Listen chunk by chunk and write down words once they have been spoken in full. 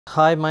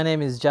Hi, my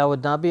name is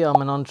Jawad Nabi.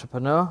 I'm an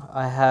entrepreneur.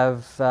 I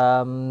have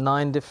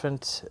 9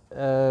 different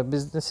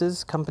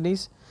businesses,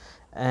 companies,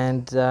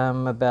 and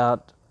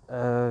about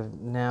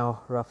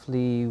now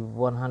roughly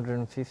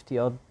 150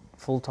 odd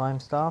full-time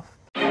staff.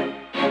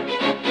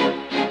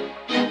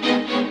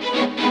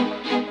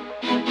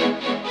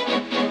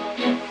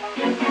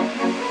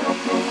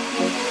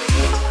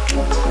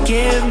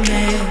 Give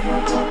me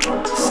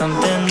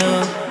something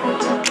new.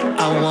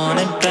 I want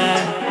it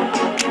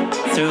back,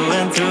 through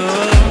and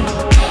through.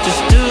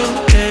 Just do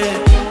it,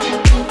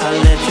 I'll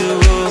let you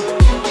rule.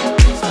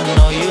 I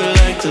know you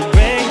like to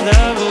break the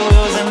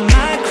rules, and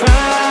my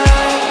cry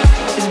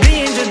is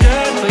being too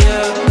good for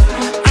you.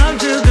 I'm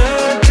too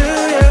good to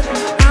you,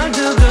 I'm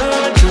too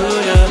good to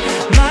you.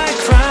 My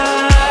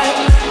cry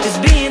is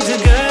being too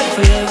good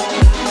for you.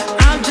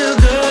 I'm too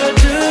good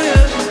to you,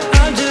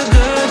 I'm too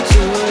good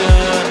to you.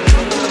 I'm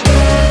too good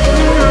to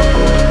you,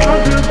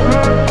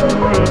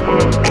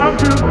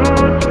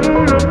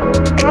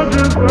 I'm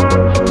too good to you.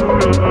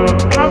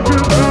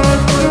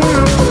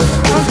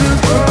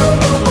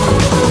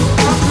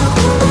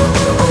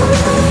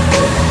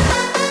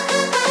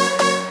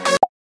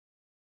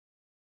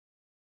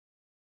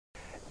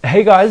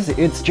 Hey guys,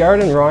 it's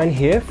Jared and Ryan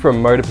here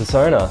from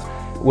Persona.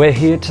 We're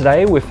here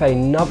today with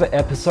another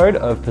episode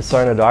of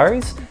Persona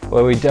Diaries,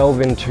 where we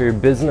delve into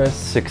business,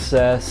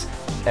 success,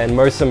 and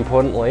most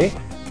importantly,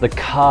 the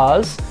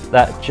cars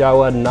that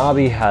Jawad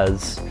Nabi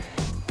has.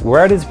 We're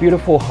at his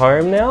beautiful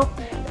home now,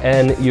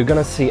 and you're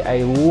gonna see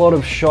a lot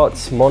of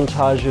shots,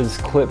 montages,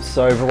 clips,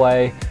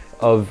 overlay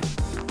of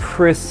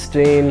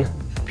pristine,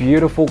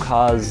 beautiful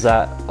cars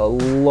that a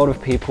lot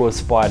of people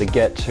aspire to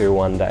get to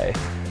one day.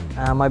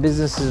 My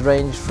businesses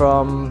range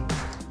from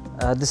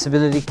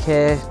disability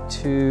care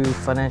to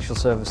financial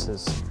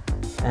services,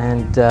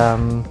 and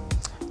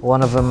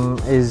one of them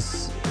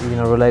is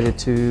related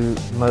to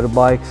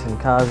motorbikes and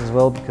cars as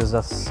well, because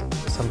that's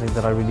something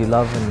that I really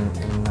love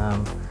and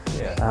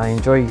I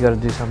enjoy. You got to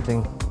do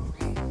something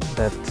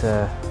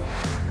that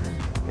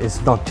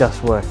is not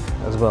just work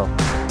as well.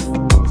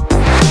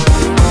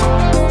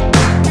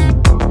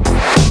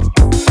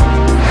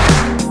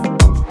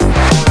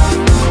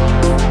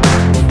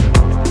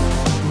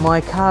 My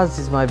cars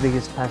is my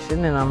biggest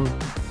passion, and I'm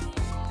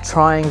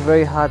trying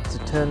very hard to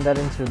turn that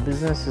into a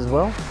business as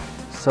well,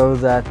 so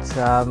that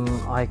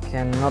I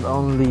can not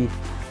only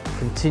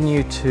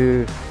continue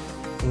to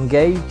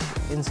engage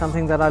in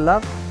something that I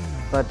love,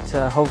 but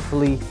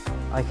hopefully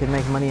I can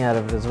make money out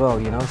of it as well,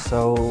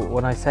 So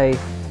when I say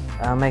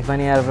make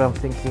money out of it, I'm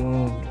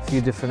thinking a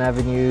few different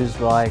avenues,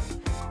 like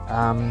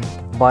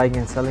buying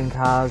and selling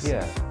cars,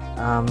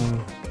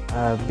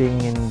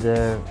 being in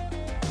the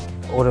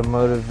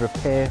automotive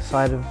repair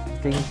side of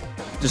things.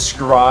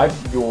 Describe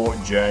your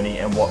journey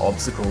and what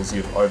obstacles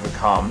you've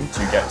overcome to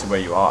get to where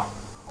you are.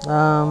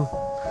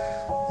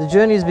 The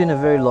journey has been a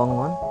very long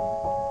one.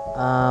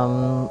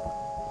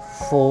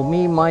 For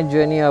me, my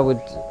journey,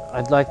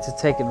 I'd like to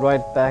take it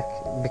right back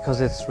because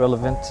it's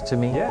relevant to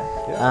me.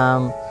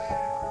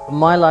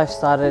 My life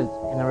started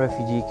in a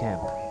refugee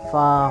camp,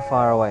 far,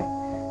 far away.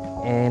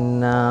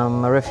 In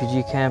a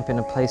refugee camp in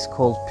a place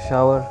called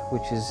Peshawar,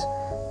 which is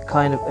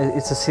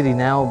it's a city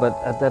now, but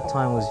at that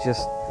time was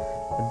just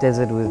a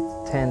desert with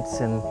tents.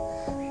 And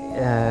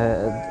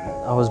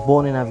I was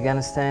born in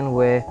Afghanistan,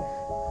 where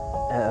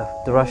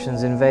the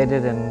Russians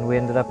invaded, and we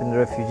ended up in the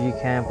refugee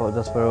camp.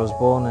 That's where I was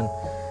born, and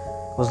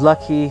was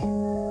lucky,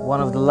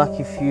 one of the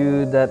lucky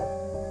few that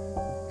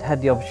had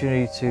the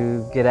opportunity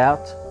to get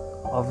out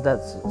of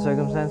that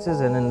circumstances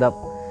and end up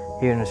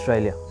here in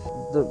Australia.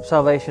 The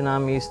Salvation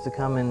Army used to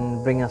come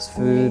and bring us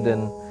food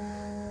and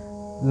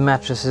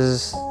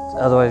mattresses,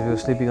 otherwise we were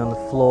sleeping on the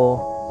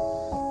floor,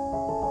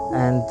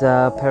 and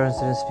parents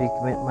didn't speak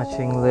much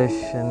English,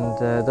 and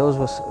those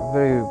were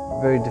very,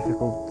 very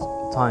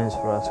difficult times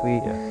for us.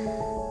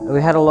 We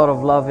had a lot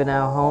of love in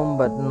our home,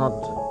 but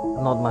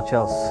not much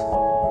else.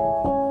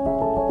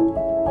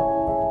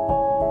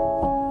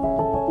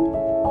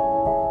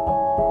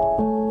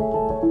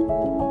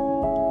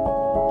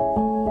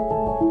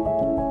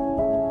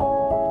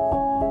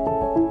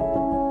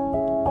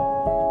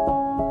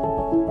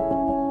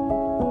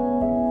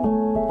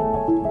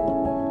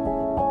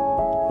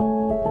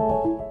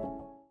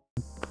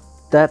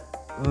 That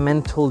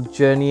mental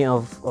journey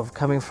of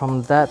coming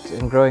from that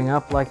and growing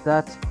up like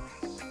that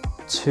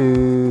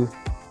to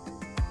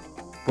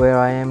where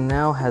I am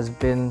now has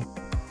been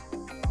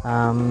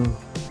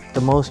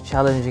the most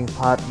challenging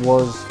part.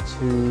 Was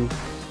to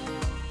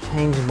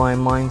change my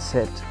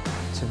mindset,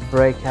 to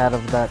break out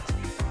of that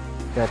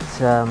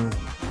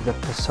the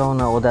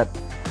persona, or that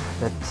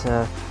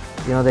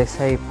they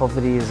say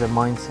poverty is a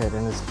mindset,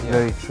 and it's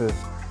very true,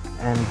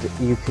 and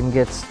you can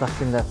get stuck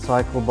in that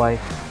cycle by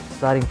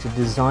starting to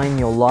design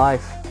your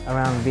life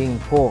around being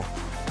poor.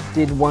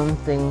 Did one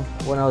thing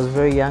when I was a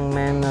very young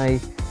man.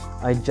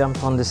 I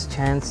jumped on this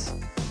chance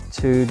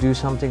to do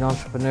something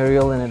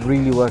entrepreneurial, and it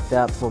really worked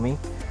out for me.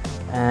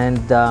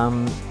 And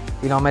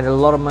I made a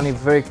lot of money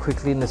very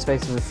quickly in the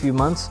space of a few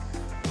months.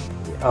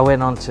 I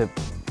went on to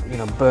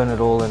burn it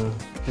all and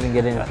didn't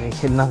get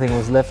anything. Nothing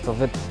was left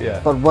of it.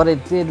 Yeah. But what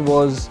it did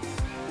was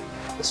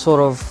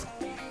sort of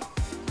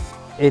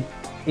it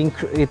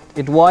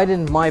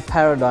widened my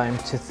paradigm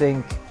to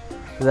think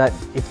that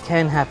it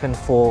can happen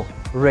for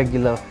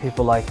regular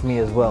people like me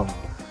as well.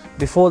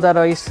 Before that,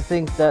 I used to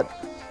think that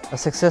a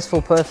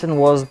successful person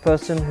was a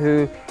person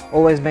who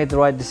always made the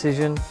right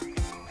decision,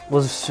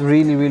 was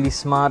really, really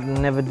smart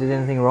and never did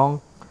anything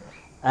wrong.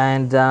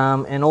 And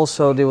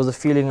also there was a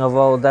feeling of,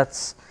 oh,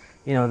 that's,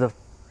 you know, the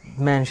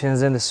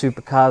mansions and the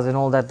supercars and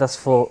all that, that's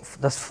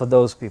for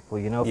those people,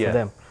 you know, for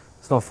them.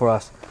 It's not for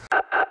us.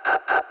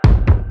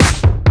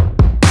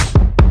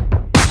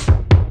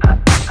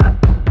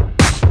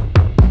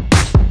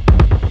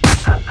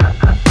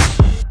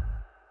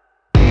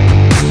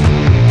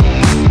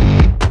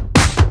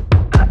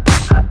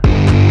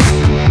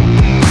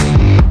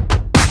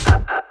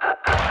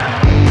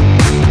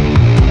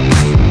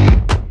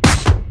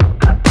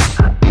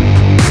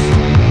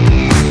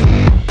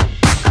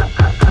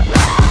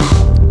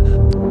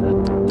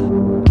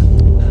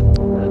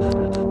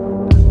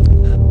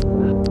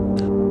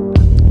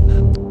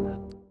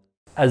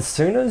 As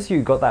soon as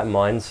you got that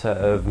mindset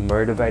of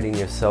motivating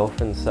yourself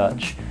and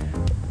such,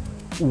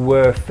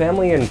 were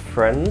family and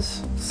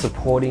friends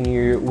supporting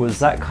you? Was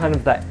that kind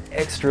of that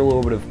extra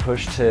little bit of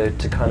push to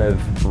kind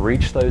of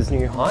reach those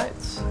new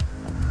heights?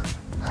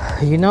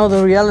 You know,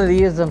 the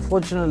reality is,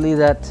 unfortunately,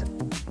 that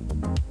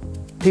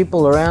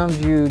people around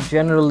you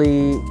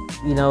generally,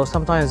 you know,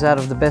 sometimes out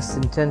of the best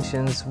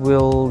intentions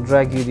will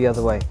drag you the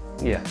other way.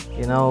 Yeah.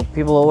 You know,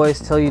 people always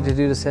tell you to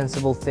do the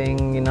sensible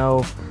thing, you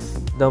know,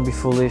 don't be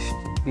foolish,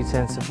 be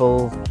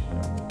sensible,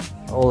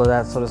 all of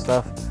that sort of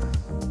stuff.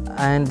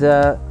 And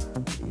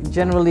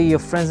generally your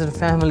friends and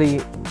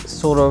family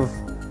sort of,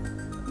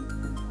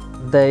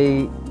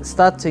 they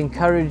start to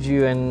encourage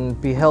you and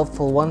be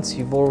helpful once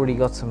you've already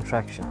got some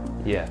traction.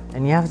 Yeah.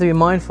 And you have to be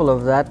mindful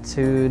of that,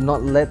 to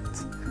not let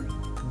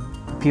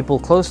people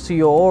close to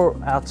you or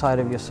outside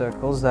of your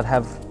circles that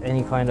have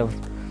any kind of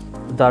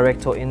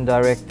direct or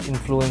indirect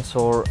influence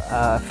or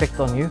effect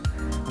on you,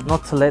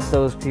 not to let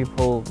those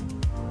people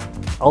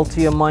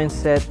alter your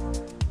mindset,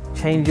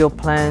 change your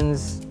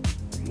plans,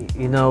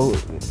 you know,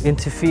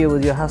 interfere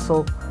with your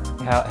hustle.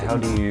 How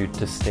do you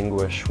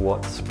distinguish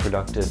what's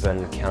productive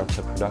and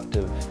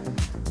counterproductive?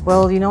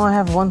 Well, you know, I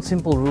have one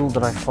simple rule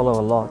that I follow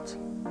a lot,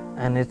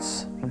 and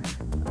it's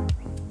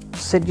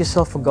set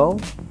yourself a goal,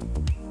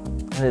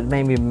 and it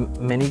may be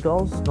many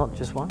goals, not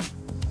just one.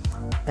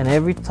 And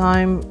every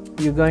time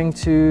you're going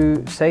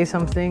to say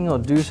something or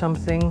do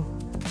something,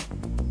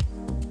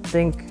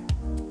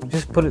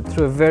 just put it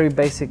through a very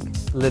basic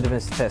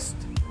litmus test.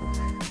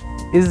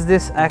 Is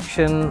this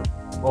action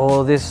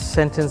or this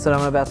sentence that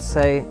I'm about to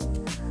say,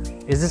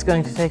 is this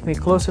going to take me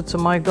closer to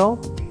my goal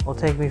or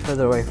take me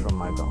further away from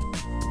my goal?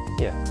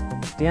 Yeah.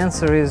 If the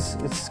answer is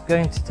it's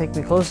going to take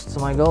me closer to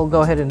my goal,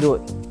 go ahead and do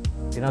it.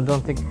 You know,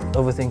 don't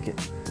overthink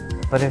it.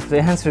 But if the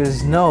answer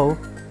is no,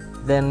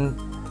 then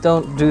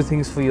don't do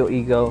things for your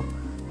ego.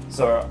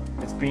 So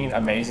it's been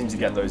amazing to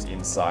get those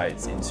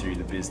insights into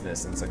the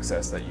business and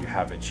success that you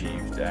have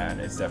achieved,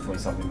 and it's definitely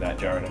something that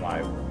Jared and I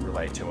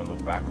relate to and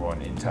look back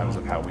on in terms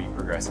of how we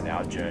progress in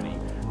our journey.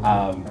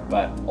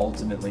 But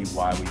ultimately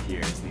why we're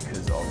here is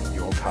because of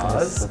your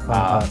cars.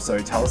 So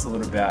tell us a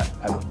little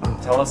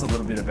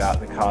bit about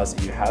the cars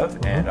that you have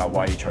and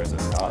why you chose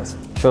those cars.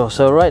 Sure,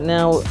 so right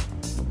now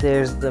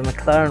there's the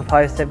McLaren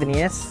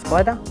 570S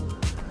Spider,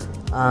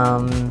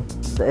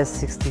 the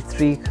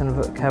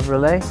S63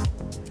 Cabriolet,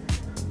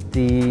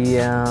 the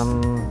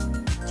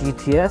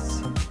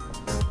GTS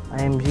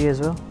AMG as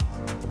well,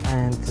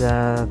 and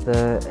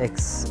the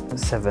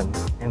X7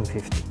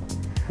 M50.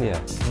 Yeah.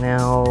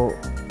 Now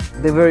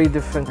they're very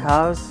different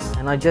cars,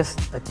 and I just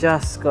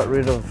got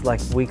rid of,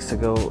 like, weeks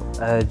ago,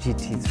 a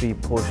GT3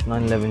 Porsche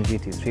 911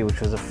 GT3,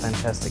 which was a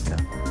fantastic car.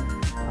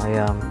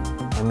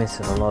 I miss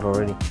it a lot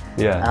already.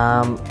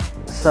 Yeah.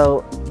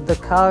 So the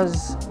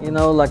cars, you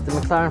know, like the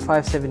McLaren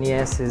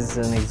 570S is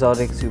an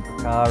exotic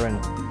supercar and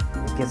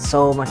it gets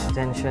so much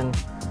attention.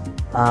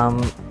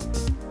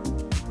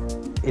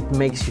 It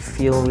makes you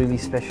feel really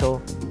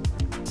special.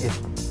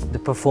 The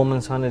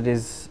performance on it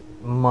is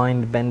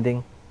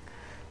mind-bending.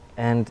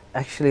 And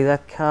actually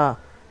that car,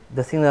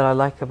 the thing that I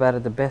like about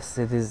it the best,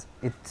 it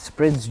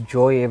spreads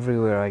joy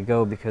everywhere I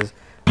go, because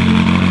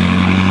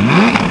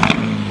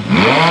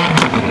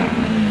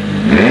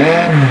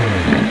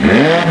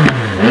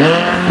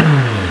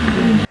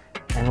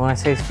and when I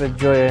say spread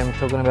joy, I'm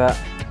talking about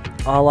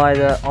I'll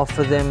either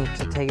offer them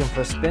to take them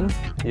for a spin,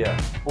 Yeah.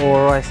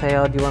 or I say,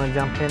 oh, do you want to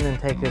jump in and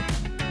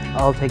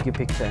I'll take your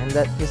picture, and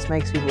that just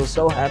makes people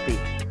so happy.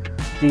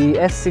 The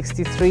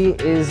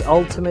S63 is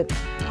ultimate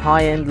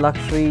high-end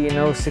luxury, you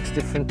know, 6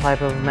 different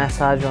type of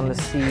massage on the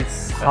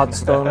seats, hot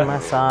stone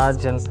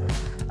massage, and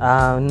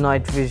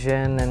night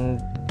vision,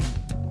 and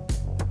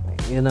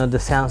you know, the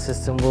sound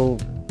system will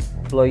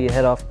blow your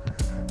head off.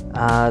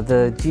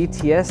 The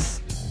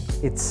GTS,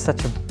 it's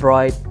such a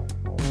bright,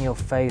 in your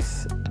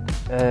face,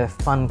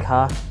 fun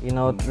car. You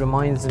know, it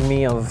reminds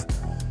me of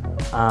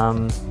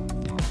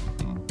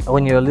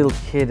when you're a little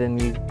kid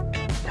and you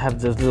have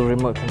those little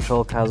remote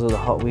control cars with the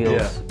Hot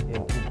Wheels. Yeah.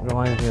 It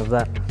reminds me of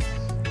that.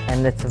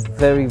 And it's a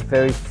very,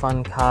 very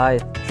fun car.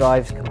 It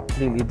drives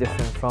completely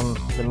different from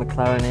the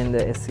McLaren in the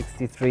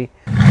S63.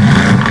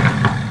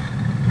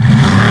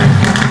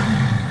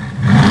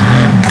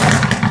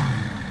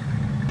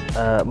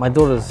 My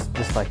daughter's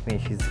just like me,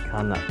 she's a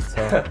car nut.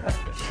 So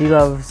she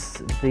loves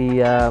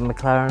the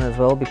McLaren as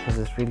well because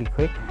it's really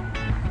quick.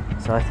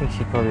 So I think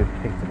she'd probably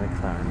pick the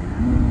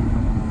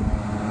McLaren.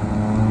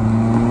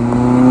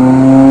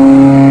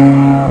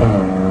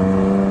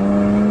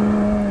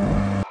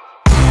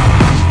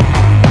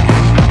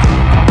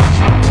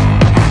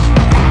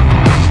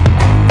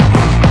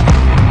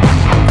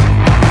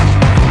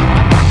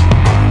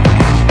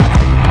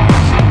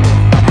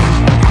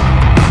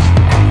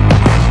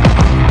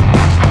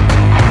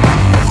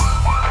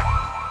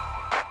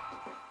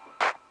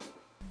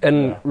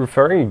 And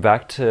referring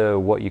back to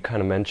what you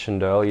kind of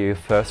mentioned earlier, your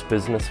first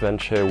business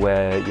venture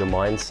where your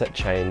mindset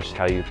changed,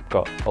 how you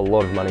got a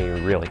lot of money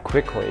really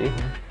quickly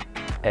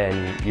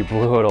and you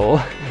blew it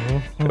all.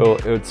 Well,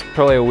 it's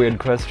probably a weird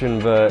question,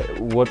 but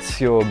what's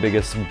your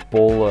biggest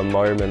baller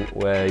moment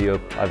where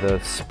you're either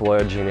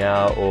splurging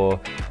out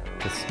or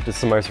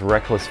just the most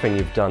reckless thing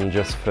you've done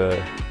just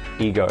for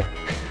ego?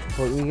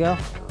 For ego?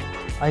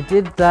 I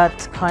did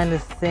that kind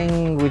of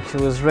thing which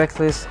was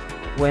reckless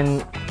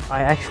when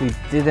I actually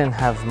didn't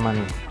have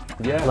money.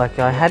 Yeah. Like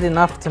I had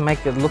enough to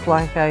make it look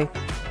like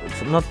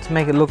not to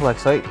make it look like,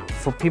 sorry,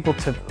 for people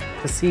to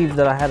perceive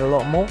that I had a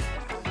lot more.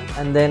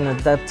 And then at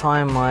that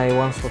time I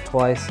once or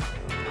twice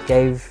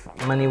gave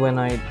money when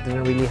I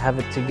didn't really have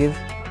it to give.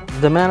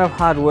 The amount of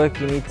hard work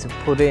you need to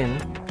put in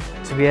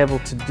to be able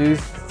to do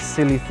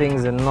silly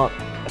things and not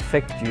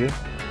affect you,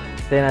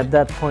 then at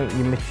that point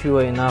you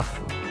mature enough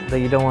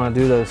that you don't want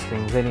to do those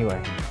things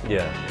anyway.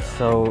 Yeah.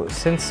 So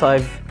since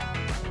I've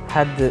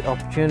had the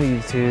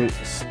opportunity to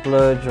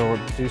splurge or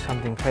do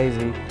something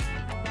crazy,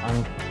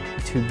 I'm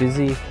too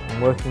busy, I'm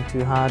working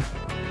too hard.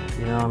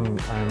 You know,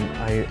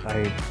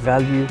 I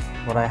value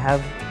what I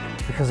have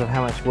because of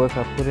how much work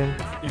I put in.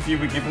 If you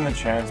were given the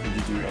chance, would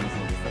you do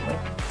anything differently?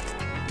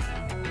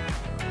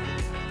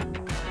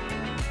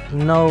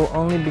 No,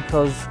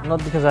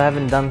 not because I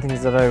haven't done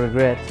things that I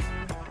regret,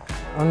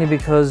 only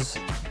because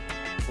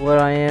where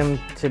I am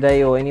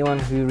today, or anyone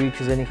who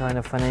reaches any kind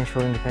of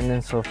financial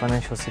independence or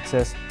financial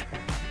success,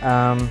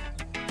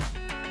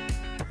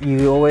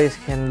 you always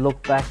can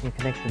look back and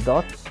connect the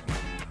dots.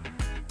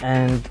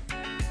 And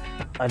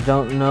I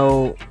don't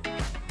know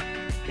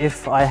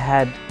if I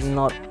had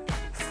not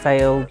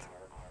failed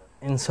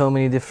in so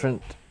many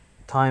different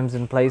times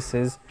and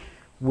places,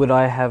 would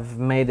I have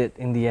made it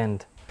in the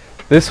end.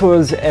 This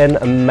was an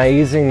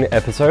amazing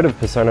episode of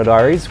Persona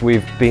Diaries.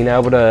 We've been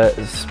able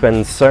to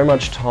spend so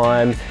much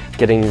time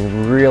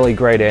getting really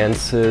great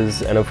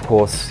answers, and of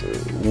course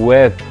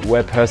we're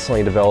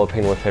personally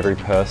developing with every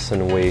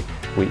person we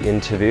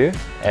interview,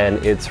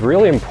 and it's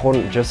really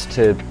important just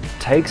to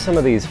take some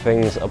of these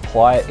things,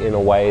 apply it in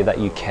a way that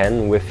you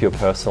can with your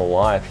personal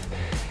life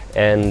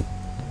and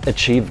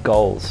achieve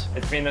goals.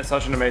 It's been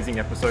such an amazing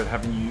episode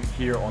having you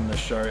here on the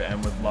show,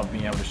 and we'd love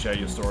being able to share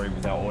your story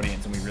with our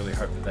audience, and we really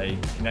hope that they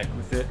connect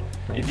with it.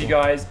 If you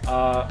guys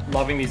are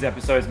loving these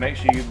episodes, make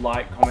sure you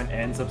like, comment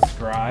and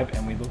subscribe,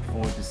 and we look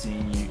forward to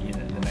seeing you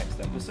in the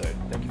next episode.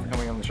 Thank you for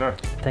coming on the show.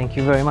 Thank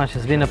you very much,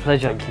 it's been a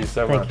pleasure. Thank you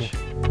so Thank much.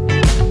 you.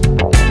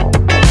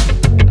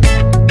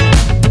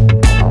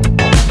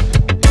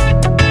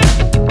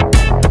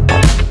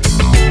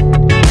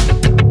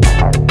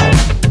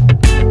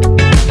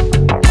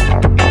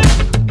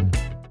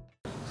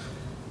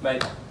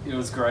 Mate, it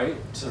was great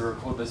to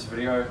record this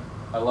video.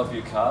 I love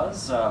your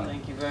cars.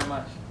 Thank you very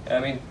much. I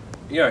mean,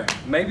 you know,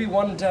 maybe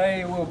one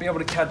day we'll be able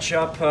to catch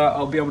up.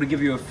 I'll be able to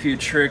give you a few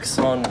tricks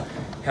on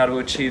how to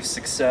achieve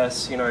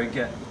success, you know,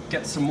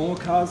 get some more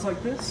cars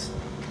like this.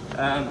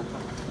 I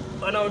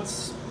know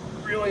it's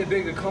really a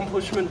big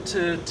accomplishment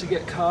to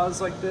get cars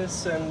like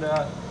this, and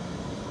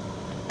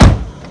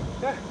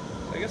yeah,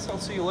 I guess I'll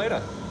see you later.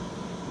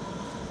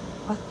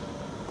 What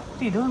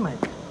are you doing, mate?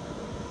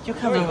 Your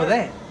car's over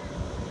there.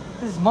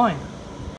 This is mine.